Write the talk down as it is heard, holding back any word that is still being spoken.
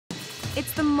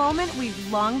It's the moment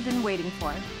we've long been waiting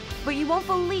for. But you won't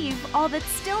believe all that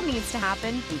still needs to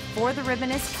happen before the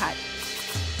ribbon is cut.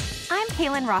 I'm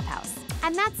Kaylin Rothhaus,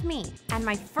 and that's me, and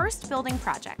my first building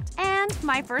project, and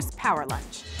my first power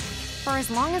lunch. For as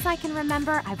long as I can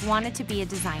remember, I've wanted to be a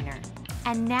designer.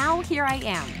 And now here I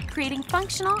am, creating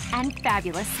functional and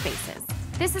fabulous spaces.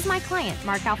 This is my client,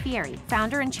 Mark Alfieri,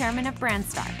 founder and chairman of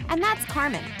BrandStar, and that's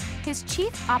Carmen, his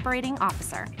chief operating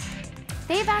officer.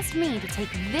 They've asked me to take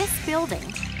this building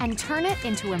and turn it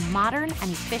into a modern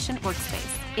and efficient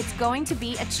workspace. It's going to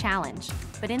be a challenge,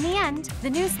 but in the end, the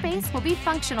new space will be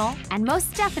functional and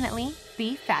most definitely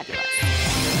be fabulous.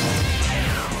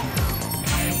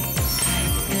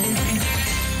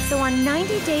 So our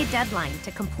 90-day deadline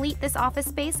to complete this office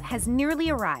space has nearly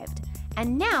arrived.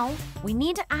 And now, we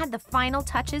need to add the final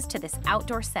touches to this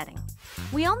outdoor setting.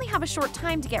 We only have a short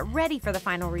time to get ready for the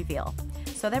final reveal,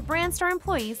 so that BrandStar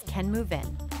employees can move in.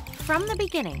 From the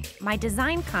beginning, my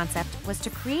design concept was to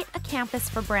create a campus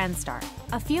for BrandStar.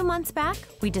 A few months back,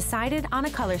 we decided on a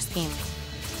color scheme.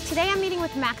 Today I'm meeting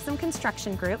with Maxim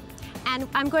Construction Group, and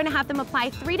I'm going to have them apply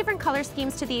 3 different color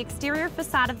schemes to the exterior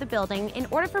facade of the building in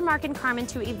order for Mark and Carmen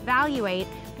to evaluate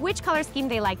which color scheme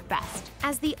they like best.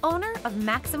 As the owner of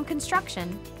Maxim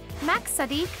Construction, Max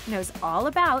Sadiq knows all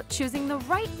about choosing the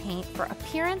right paint for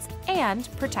appearance and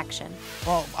protection.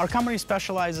 Well, our company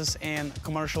specializes in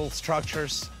commercial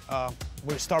structures.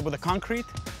 We start with the concrete,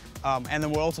 and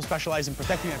then we also specialize in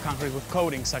protecting the concrete with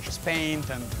coatings such as paint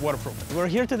and waterproofing. We're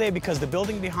here today because the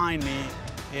building behind me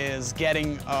is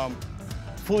getting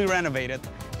fully renovated,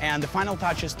 and the final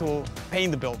touch is to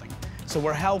paint the building. So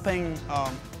we're helping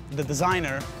the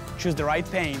designer choose the right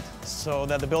paint so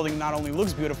that the building not only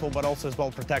looks beautiful, but also is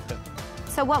well protected.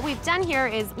 So what we've done here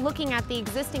is looking at the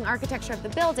existing architecture of the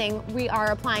building, we are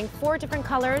applying 4 different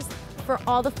colors for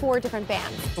all the 4 different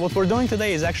bands. What we're doing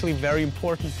today is actually a very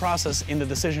important process in the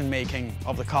decision-making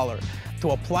of the color. To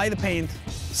apply the paint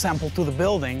sample to the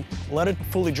building, let it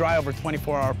fully dry over a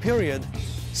 24-hour period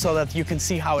so that you can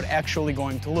see how it's actually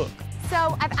going to look.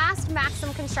 So I've asked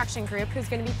Maxim Construction Group, who's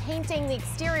going to be painting the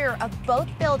exterior of both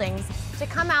buildings, to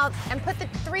come out and put the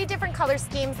 3 different color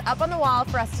schemes up on the wall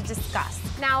for us to discuss.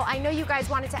 Now, I know you guys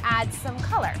wanted to add some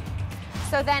color.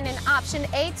 So then in option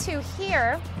A2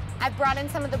 here, I've brought in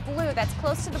some of the blue that's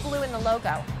close to the blue in the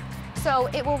logo. So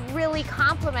it will really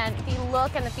complement the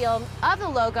look and the feel of the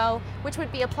logo, which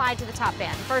would be applied to the top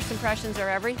band. First impressions are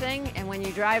everything, and when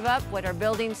you drive up, what our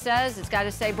building says, it's got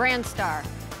to say BrandStar.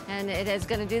 And it is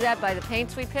going to do that by the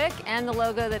paints we pick and the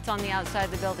logo that's on the outside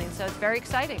of the building. So it's very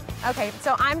exciting. Okay,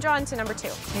 so I'm drawn to number 2.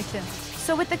 Me too.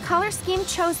 So with the color scheme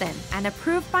chosen and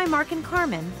approved by Mark and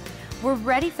Carmen, we're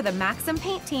ready for the Maxim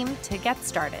paint team to get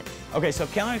started. Okay, so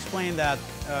Kaylin explained that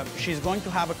she's going to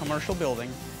have a commercial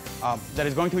building that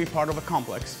is going to be part of a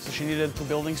complex, so she needed 2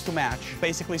 buildings to match.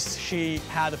 Basically, she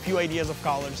had a few ideas of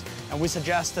colors, and we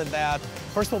suggested that,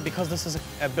 first of all, because this is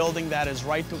a building that is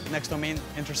right next to a main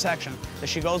intersection, that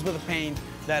she goes with a paint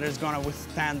that is going to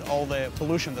withstand all the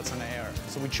pollution that's in the air.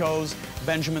 So we chose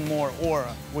Benjamin Moore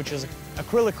Aura, which is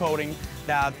acrylic coating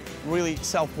that really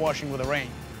self-washing with the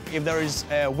rain. If there is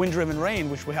wind-driven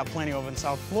rain, which we have plenty of in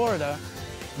South Florida,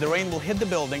 the rain will hit the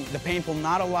building, the paint will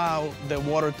not allow the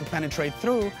water to penetrate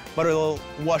through, but it'll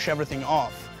wash everything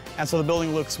off. And so the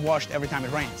building looks washed every time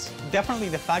it rains. Definitely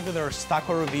the fact that there are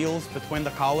stucco reveals between the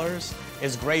colors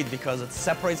is great because it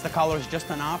separates the colors just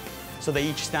enough so they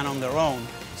each stand on their own.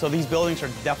 So these buildings are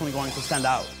definitely going to stand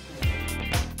out.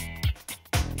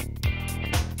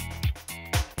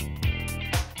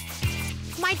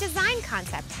 My design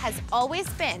concept has always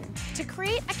been to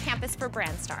create a campus for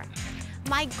BrandStar.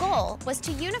 My goal was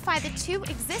to unify the 2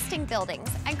 existing buildings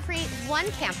and create one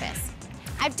campus.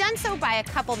 I've done so by a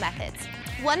couple methods.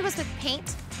 1 was with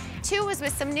paint, 2 was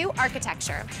with some new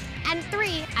architecture, and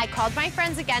 3, I called my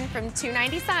friends again from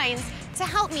 290 Signs to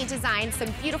help me design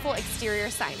some beautiful exterior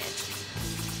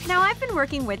signage. Now, I've been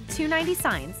working with 290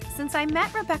 Signs since I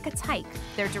met Rebecca Tyke,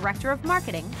 their director of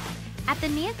marketing, at the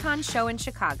NeoCon show in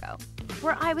Chicago,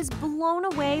 where I was blown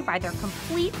away by their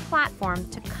complete platform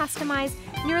to customize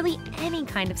nearly any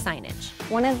kind of signage.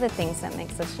 One of the things that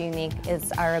makes us unique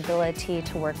is our ability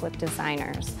to work with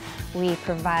designers. We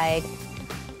provide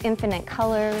infinite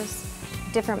colors,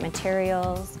 different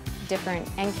materials, different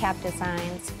end cap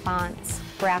designs, fonts,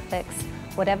 graphics,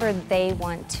 whatever they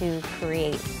want to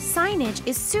create. Signage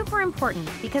is super important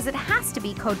because it has to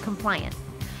be code compliant.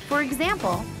 For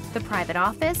example, the private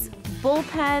office,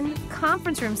 bullpen,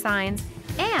 conference room signs,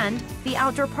 and the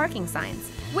outdoor parking signs,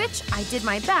 which I did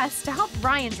my best to help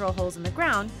Ryan drill holes in the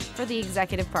ground for the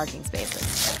executive parking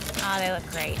spaces. Oh, they look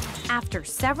great. After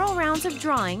several rounds of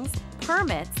drawings,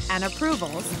 permits, and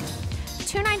approvals,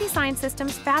 290 Sign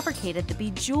Systems fabricated the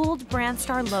bejeweled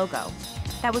BrandStar logo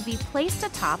that would be placed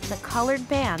atop the colored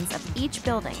bands of each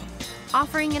building,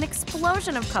 offering an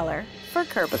explosion of color for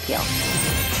curb appeal.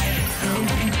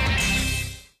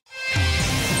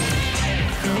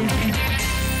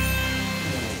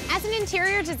 As an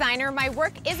interior designer, my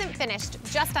work isn't finished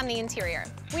just on the interior.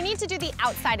 We need to do the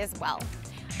outside as well.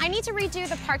 I need to redo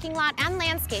the parking lot and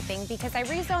landscaping because I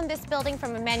rezoned this building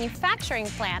from a manufacturing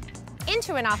plant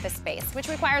into an office space, which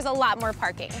requires a lot more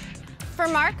parking. For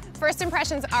Mark, first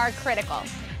impressions are critical.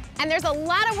 And there's a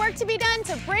lot of work to be done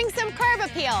to bring some curb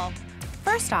appeal.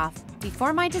 First off,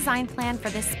 before my design plan for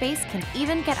this space can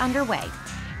even get underway,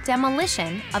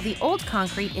 demolition of the old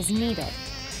concrete is needed,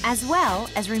 as well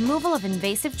as removal of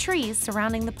invasive trees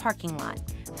surrounding the parking lot.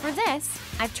 For this,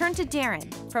 I've turned to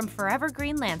Darren from Forever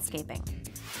Green Landscaping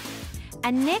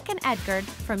and Nick and Edgard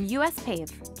from US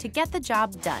Pave to get the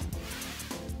job done.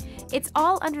 It's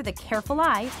all under the careful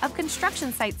eye of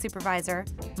construction site supervisor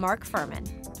Mark Furman.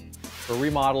 For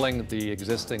remodeling the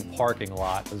existing parking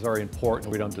lot, it's very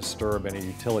important we don't disturb any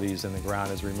utilities in the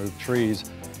ground as we remove trees,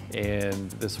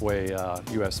 and this way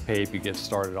US Pave could get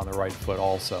started on the right foot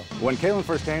also. When Kaylin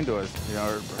first came to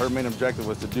us, her main objective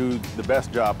was to do the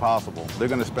best job possible. They're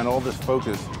going to spend all this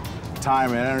focus,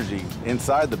 time, and energy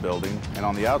inside the building and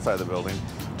on the outside of the building.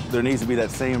 There needs to be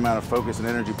that same amount of focus and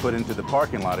energy put into the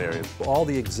parking lot areas. All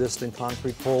the existing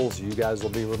concrete poles you guys will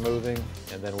be removing,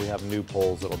 and then we have new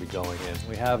poles that will be going in.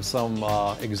 We have some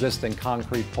existing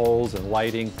concrete poles and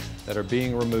lighting that are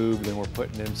being removed, and we're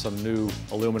putting in some new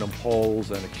aluminum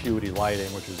poles and acuity lighting,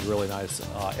 which is really nice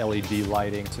LED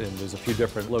lighting. And there's a few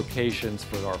different locations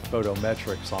for our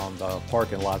photometrics on the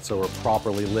parking lot, so we're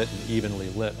properly lit and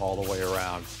evenly lit all the way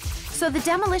around. So the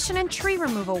demolition and tree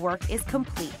removal work is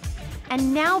complete.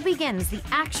 And now begins the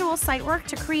actual site work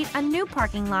to create a new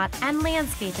parking lot and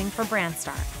landscaping for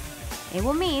BrandStar. It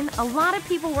will mean a lot of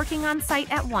people working on site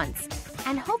at once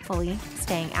and hopefully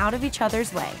staying out of each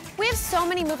other's way. We have so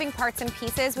many moving parts and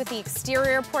pieces with the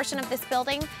exterior portion of this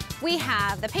building. We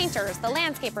have the painters, the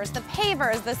landscapers, the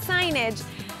pavers, the signage.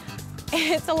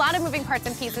 It's a lot of moving parts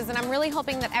and pieces, and I'm really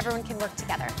hoping that everyone can work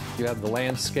together. You have the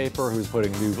landscaper who's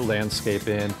putting new landscape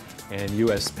in, and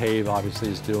US Pave obviously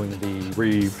is doing the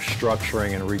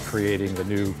restructuring and recreating the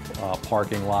new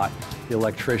parking lot. The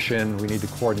electrician, we need to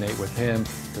coordinate with him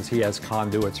because he has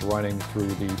conduits running through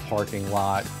the parking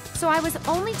lot. So I was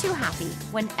only too happy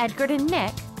when Edgard and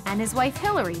Nick and his wife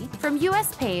Hillary from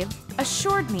US Pave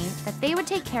assured me that they would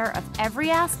take care of every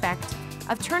aspect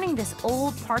of turning this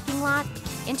old parking lot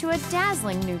into a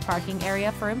dazzling new parking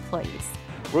area for employees.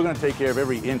 We're going to take care of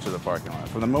every inch of the parking lot.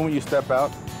 From the moment you step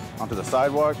out onto the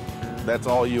sidewalk, that's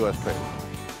all US Pave.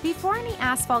 Before any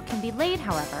asphalt can be laid,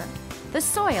 however, the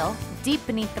soil deep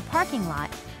beneath the parking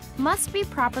lot must be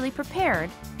properly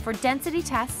prepared for density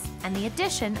tests and the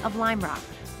addition of lime rock.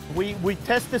 We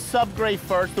test the subgrade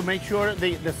first to make sure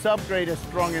the subgrade is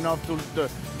strong enough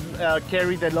to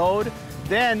carry the load.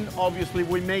 Then, obviously,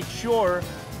 we make sure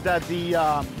that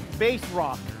the base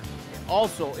rock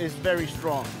also is very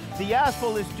strong. The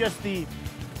asphalt is just the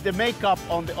makeup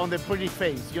on the pretty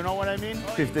face, you know what I mean?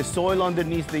 If the soil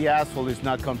underneath the asphalt is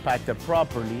not compacted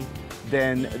properly,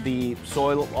 then the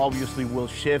soil obviously will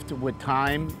shift with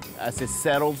time as it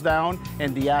settles down,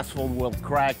 and the asphalt will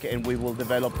crack and we will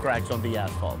develop cracks on the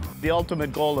asphalt. The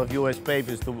ultimate goal of US Pave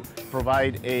is to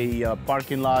provide a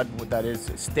parking lot that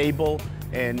is stable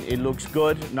and it looks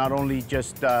good, not only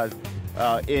just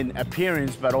in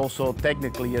appearance, but also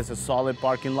technically as a solid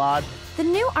parking lot. The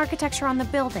new architecture on the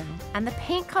building and the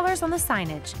paint colors on the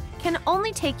signage can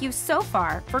only take you so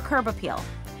far for curb appeal.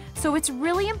 So it's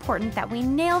really important that we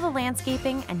nail the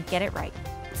landscaping and get it right.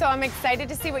 So I'm excited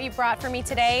to see what you brought for me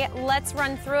today. Let's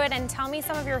run through it and tell me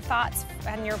some of your thoughts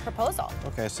and your proposal.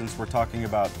 Okay, since we're talking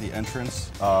about the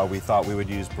entrance, we thought we would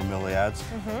use bromeliads.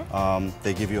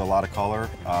 They give you a lot of color,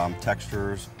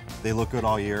 textures. They look good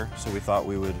all year, so we thought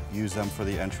we would use them for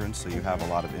the entrance so you have a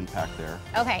lot of impact there.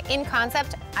 Okay, in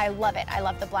concept, I love it. I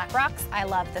love the black rocks, I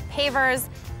love the pavers,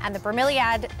 and the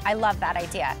bromeliad. I love that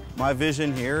idea. My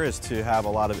vision here is to have a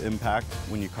lot of impact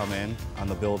when you come in on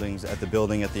the buildings, at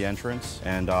the entrance.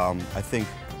 And I think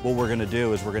what we're gonna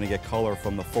do is we're gonna get color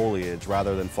from the foliage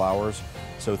rather than flowers,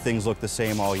 so things look the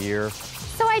same all year.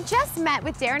 So I just met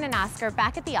with Darren and Oscar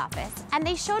back at the office, and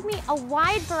they showed me a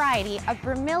wide variety of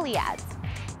bromeliads.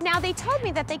 Now, they told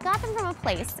me that they got them from a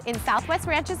place in Southwest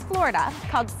Ranches, Florida,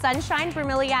 called Sunshine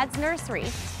Bromeliads Nursery,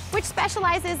 which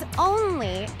specializes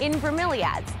only in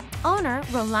bromeliads. Owner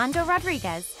Rolando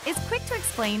Rodriguez is quick to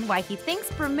explain why he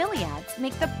thinks bromeliads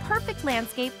make the perfect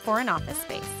landscape for an office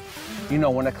space. You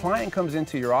know, when a client comes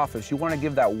into your office, you want to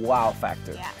give that wow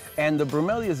factor. Yes. And the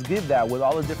bromeliads give that with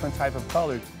all the different type of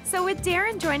colors. So with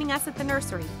Darren joining us at the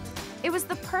nursery, it was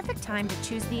the perfect time to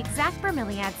choose the exact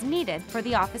bromeliads needed for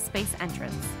the office space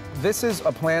entrance. This is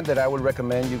a plant that I would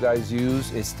recommend you guys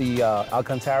use. It's the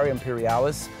Alcantara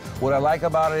imperialis. What I like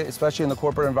about it, especially in the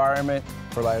corporate environment,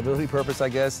 for liability purpose, I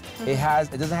guess, it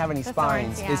doesn't have any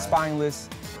spines. thorns, yeah. It's spineless,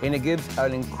 and it gives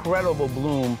an incredible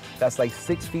bloom that's like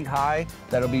 6 feet high.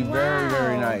 That'll be very,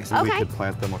 very nice. We could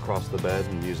plant them across the bed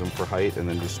and use them for height, and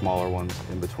then do smaller ones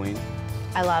in between.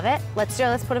 I love it. Let's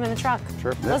put them in the truck.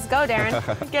 Sure. Let's go,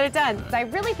 Darren. Get it done. I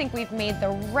really think we've made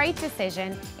the right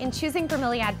decision in choosing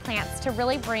bromeliad plants to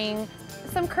really bring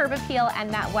some curb appeal and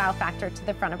that wow factor to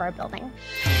the front of our building.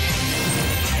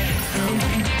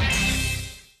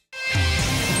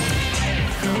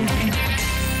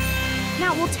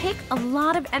 Now, it will take a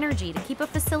lot of energy to keep a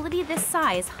facility this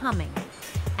size humming.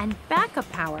 And backup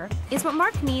power is what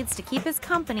Mark needs to keep his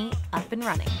company up and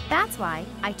running. That's why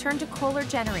I turned to Kohler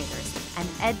Generators and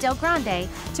Ed Del Grande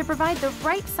to provide the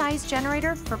right size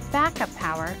generator for backup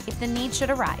power if the need should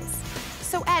arise.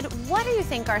 So Ed, what do you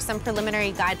think are some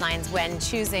preliminary guidelines when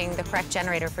choosing the correct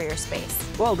generator for your space?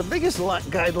 Well, the biggest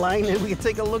guideline, and we can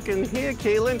take a look in here,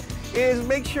 Kaylin, is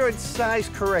make sure it's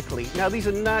sized correctly. Now, these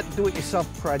are not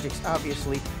do-it-yourself projects,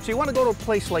 obviously. So you want to go to a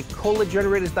place like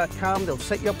kohlergenerators.com. They'll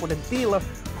set you up with a dealer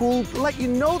who'll let you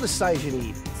know the size you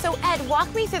need. So Ed,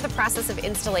 walk me through the process of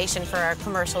installation for a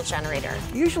commercial generator.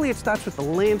 Usually it starts with the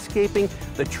landscaping,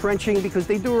 the trenching, because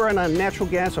they do run on natural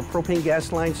gas or propane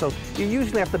gas lines, so you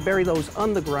usually have to bury those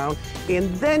underground, and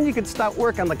then you can start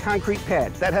work on the concrete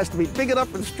pad. That has to be big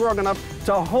enough and strong enough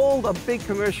to hold a big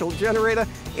commercial generator.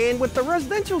 And with the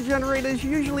residential generators,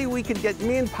 usually we could get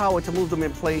manpower to move them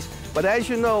in place, but as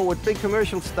you know, with big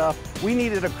commercial stuff, we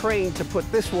needed a crane to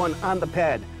put this one on the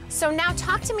pad. So now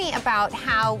talk to me about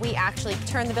how we actually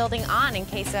turn the building on in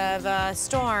case of a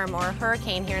storm or a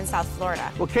hurricane here in South Florida.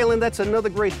 Well, Kaylin, that's another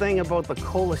great thing about the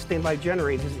Kohler standby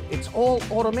generators. It's all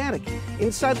automatic.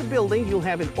 Inside the building, you'll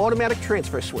have an automatic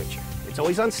transfer switch. It's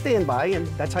always on standby, and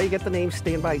that's how you get the name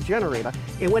standby generator.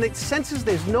 And when it senses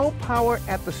there's no power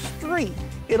at the street,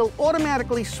 it'll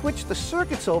automatically switch the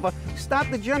circuits over,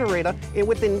 start the generator, and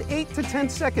within 8 to 10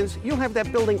 seconds, you'll have that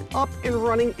building up and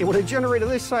running. And with a generator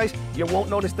this size, you won't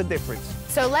notice the difference.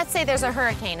 So let's say there's a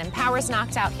hurricane and power's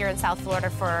knocked out here in South Florida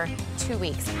for 2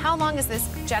 weeks. How long is this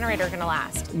generator going to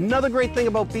last? Another great thing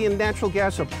about being natural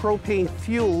gas or propane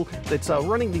fuel that's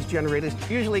running these generators,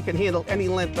 usually can handle any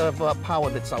length of power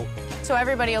that's out. So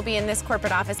everybody will be in this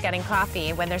corporate office getting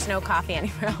coffee when there's no coffee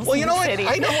anywhere else. Well, you in know the what? city.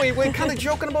 I know we're kind of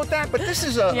joking about that, but this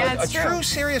is a true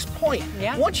serious point.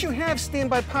 Yeah. Once you have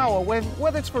standby power,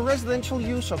 whether it's for residential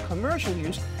use or commercial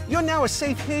use, you're now a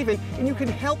safe haven and you can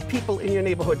help people in your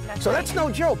neighborhood. That's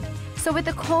no joke. So with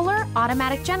the Kohler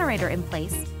automatic generator in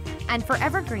place, and for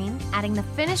Evergreen adding the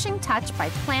finishing touch by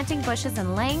planting bushes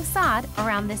and laying sod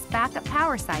around this backup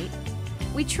power site,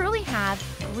 we truly have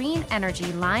green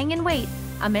energy lying in wait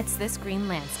amidst this green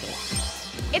landscape.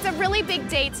 It's a really big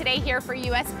day today here for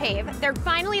US Pave. They're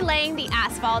finally laying the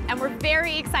asphalt, and we're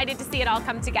very excited to see it all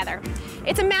come together.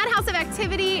 It's a madhouse of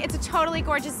activity. It's a totally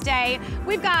gorgeous day.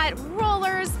 We've got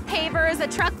rollers, pavers, a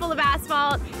truck full of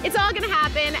asphalt. It's all gonna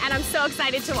happen, and I'm so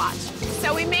excited to watch.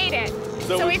 So we made it.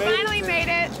 So we finally made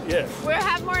it. Yes. We'll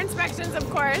have more inspections, of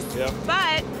course. Yep.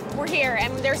 But we're here,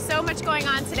 and there's so much going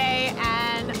on today,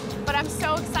 but I'm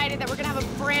so excited that we're gonna have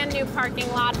a brand new parking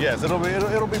lot. Yes, it'll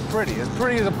be pretty. As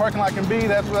pretty as a parking lot can be,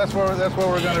 that's where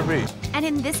we're gonna be. And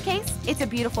in this case, it's a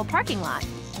beautiful parking lot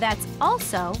that's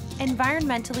also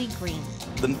environmentally green.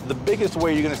 The biggest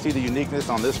way you're gonna see the uniqueness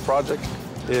on this project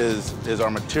is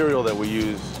our material that we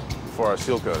use for our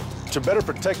seal coat. To better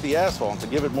protect the asphalt and to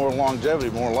give it more longevity,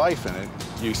 more life in it,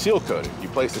 you seal coat it. You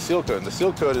place the seal coat, and the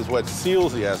seal coat is what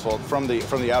seals the asphalt from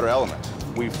the outer elements.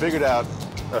 We figured out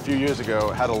a few years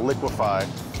ago how to liquefy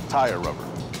tire rubber.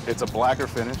 It's a blacker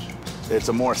finish. It's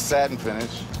a more satin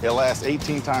finish. It lasts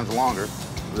 18 times longer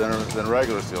than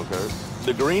regular seal coat.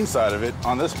 The green side of it,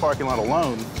 on this parking lot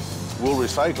alone, will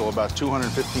recycle about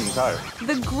 215 tires.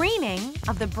 The greening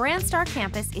of the BrandStar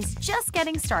campus is just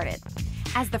getting started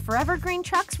as the Forever Green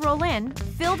trucks roll in,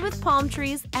 filled with palm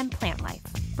trees and plant life.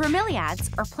 Bromeliads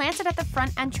are planted at the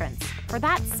front entrance for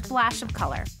that splash of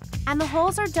color, and the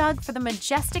holes are dug for the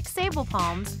majestic sable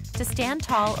palms to stand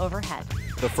tall overhead.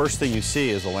 The first thing you see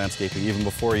is the landscaping even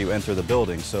before you enter the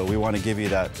building, so we want to give you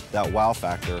that wow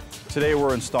factor. Today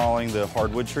we're installing the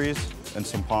hardwood trees and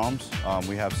some palms.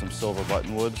 We have some silver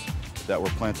buttonwoods that we're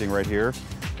planting right here,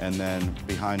 and then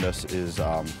behind us is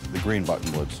the green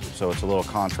buttonwoods, so it's a little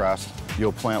contrast.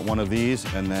 You'll plant one of these,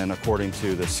 and then according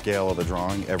to the scale of the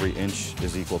drawing, every inch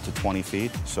is equal to 20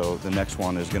 feet. So the next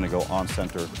one is going to go on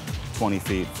center 20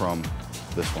 feet from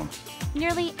this one.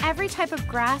 Nearly every type of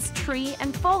grass, tree,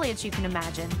 and foliage you can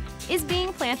imagine is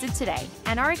being planted today,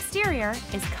 and our exterior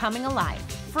is coming alive.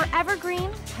 Forever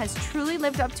Green has truly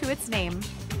lived up to its name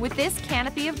with this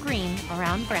canopy of green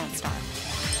around BrandStar.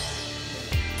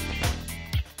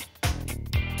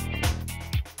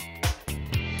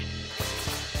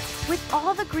 With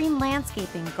all the green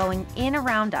landscaping going in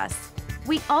around us,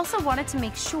 we also wanted to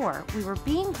make sure we were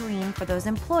being green for those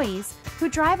employees who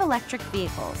drive electric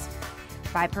vehicles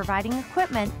by providing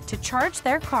equipment to charge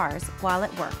their cars while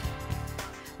at work.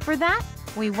 For that,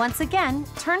 we once again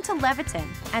turned to Leviton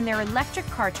and their electric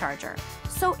car charger.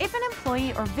 So if an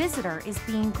employee or visitor is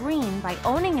being green by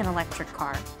owning an electric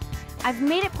car, I've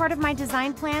made it part of my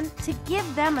design plan to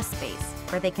give them a space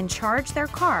where they can charge their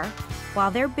car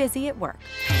while they're busy at work.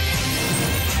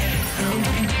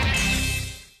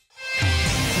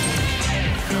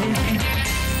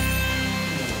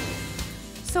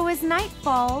 So as night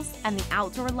falls and the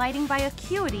outdoor lighting by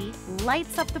Acuity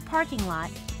lights up the parking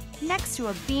lot next to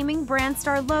a beaming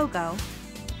BrandStar logo,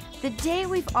 the day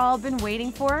we've all been waiting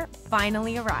for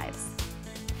finally arrives.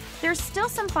 There's still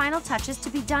some final touches to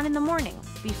be done in the morning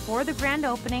before the grand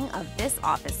opening of this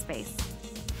office space.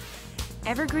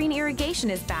 Evergreen Irrigation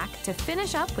is back to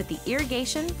finish up with the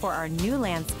irrigation for our new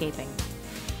landscaping.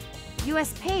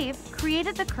 US Pave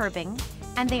created the curbing,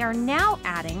 and they are now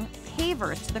adding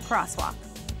pavers to the crosswalk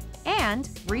and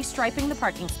restriping the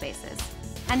parking spaces.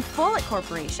 And Follett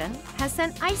Corporation has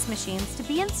sent ice machines to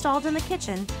be installed in the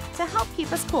kitchen to help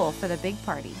keep us cool for the big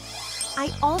party.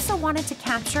 I also wanted to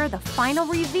capture the final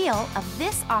reveal of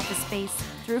this office space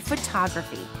through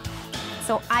photography.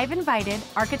 So I've invited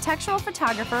architectural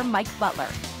photographer Mike Butler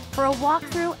for a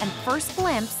walkthrough and first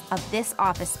glimpse of this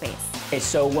office space. Okay,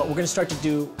 so what we're going to start to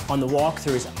do on the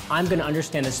walkthrough is I'm going to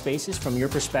understand the spaces from your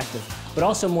perspective, but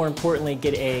also more importantly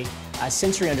get a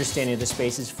sensory understanding of the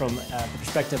spaces from the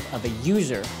perspective of a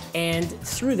user. And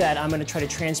through that, I'm going to try to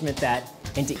transmit that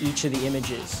into each of the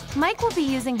images. Mike will be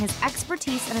using his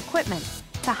expertise and equipment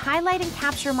to highlight and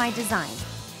capture my design,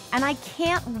 and I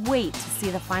can't wait to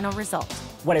see the final result.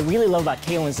 What I really love about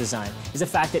Kaylin's design is the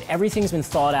fact that everything's been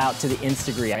thought out to the nth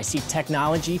degree. I see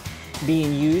technology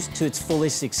being used to its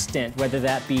fullest extent, whether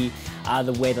that be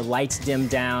the way the lights dim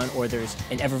down or there's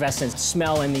an effervescent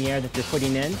smell in the air that they're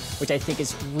putting in, which I think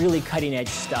is really cutting edge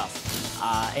stuff.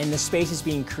 And the space is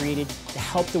being created to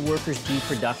help the workers be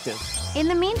productive. In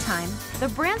the meantime, the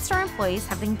BrandStar employees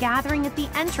have been gathering at the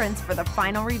entrance for the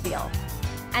final reveal.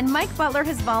 And Mike Butler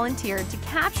has volunteered to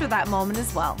capture that moment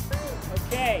as well.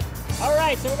 Okay, all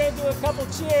right, so we're gonna do a couple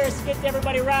cheers to get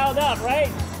everybody riled up, right?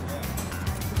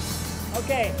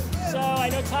 Okay, so I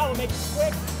know Todd will make it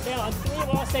quick. Okay, on three,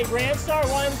 we'll all say BrandStar.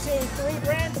 1, 2, 3,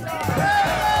 BrandStar!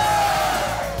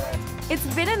 It's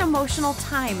been an emotional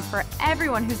time for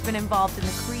everyone who's been involved in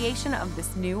the creation of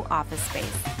this new office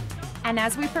space. And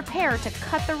as we prepare to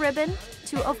cut the ribbon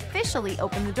to officially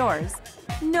open the doors,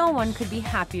 no one could be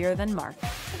happier than Mark.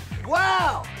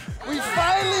 Wow! We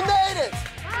finally made it!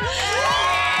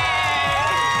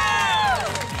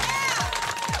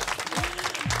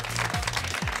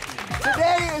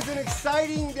 Today is an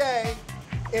exciting day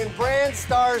in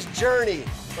BrandStar's journey,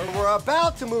 where we're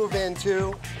about to move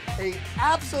into an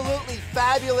absolutely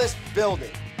fabulous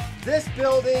building. This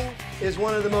building is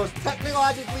one of the most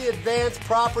technologically advanced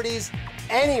properties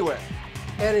anywhere.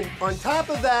 And on top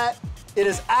of that, it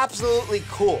is absolutely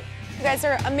cool. You guys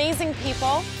are amazing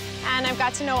people, and I've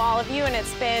got to know all of you, and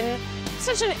it's been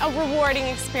such a rewarding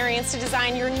experience to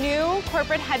design your new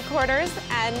corporate headquarters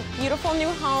and beautiful new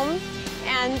home.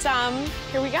 And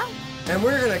here we go. And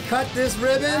we're gonna cut this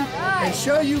ribbon and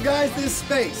show you guys this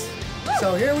space.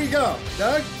 So here we go.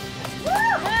 Doug? Come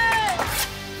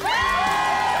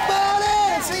on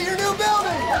in, see your new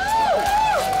building.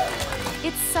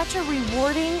 It's such a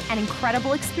rewarding and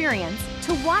incredible experience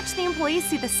to watch the employees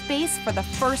see the space for the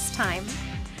first time.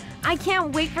 I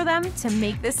can't wait for them to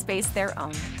make this space their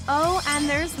own. Oh, and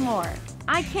there's more.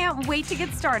 I can't wait to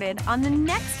get started on the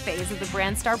next phase of the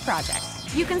BrandStar project.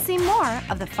 You can see more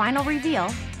of the final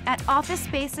reveal at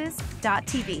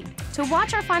officespaces.tv to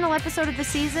watch our final episode of the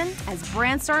season as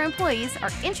BrandStar employees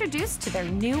are introduced to their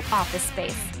new office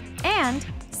space. And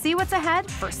see what's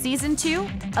ahead for Season 2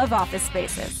 of Office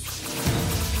Spaces.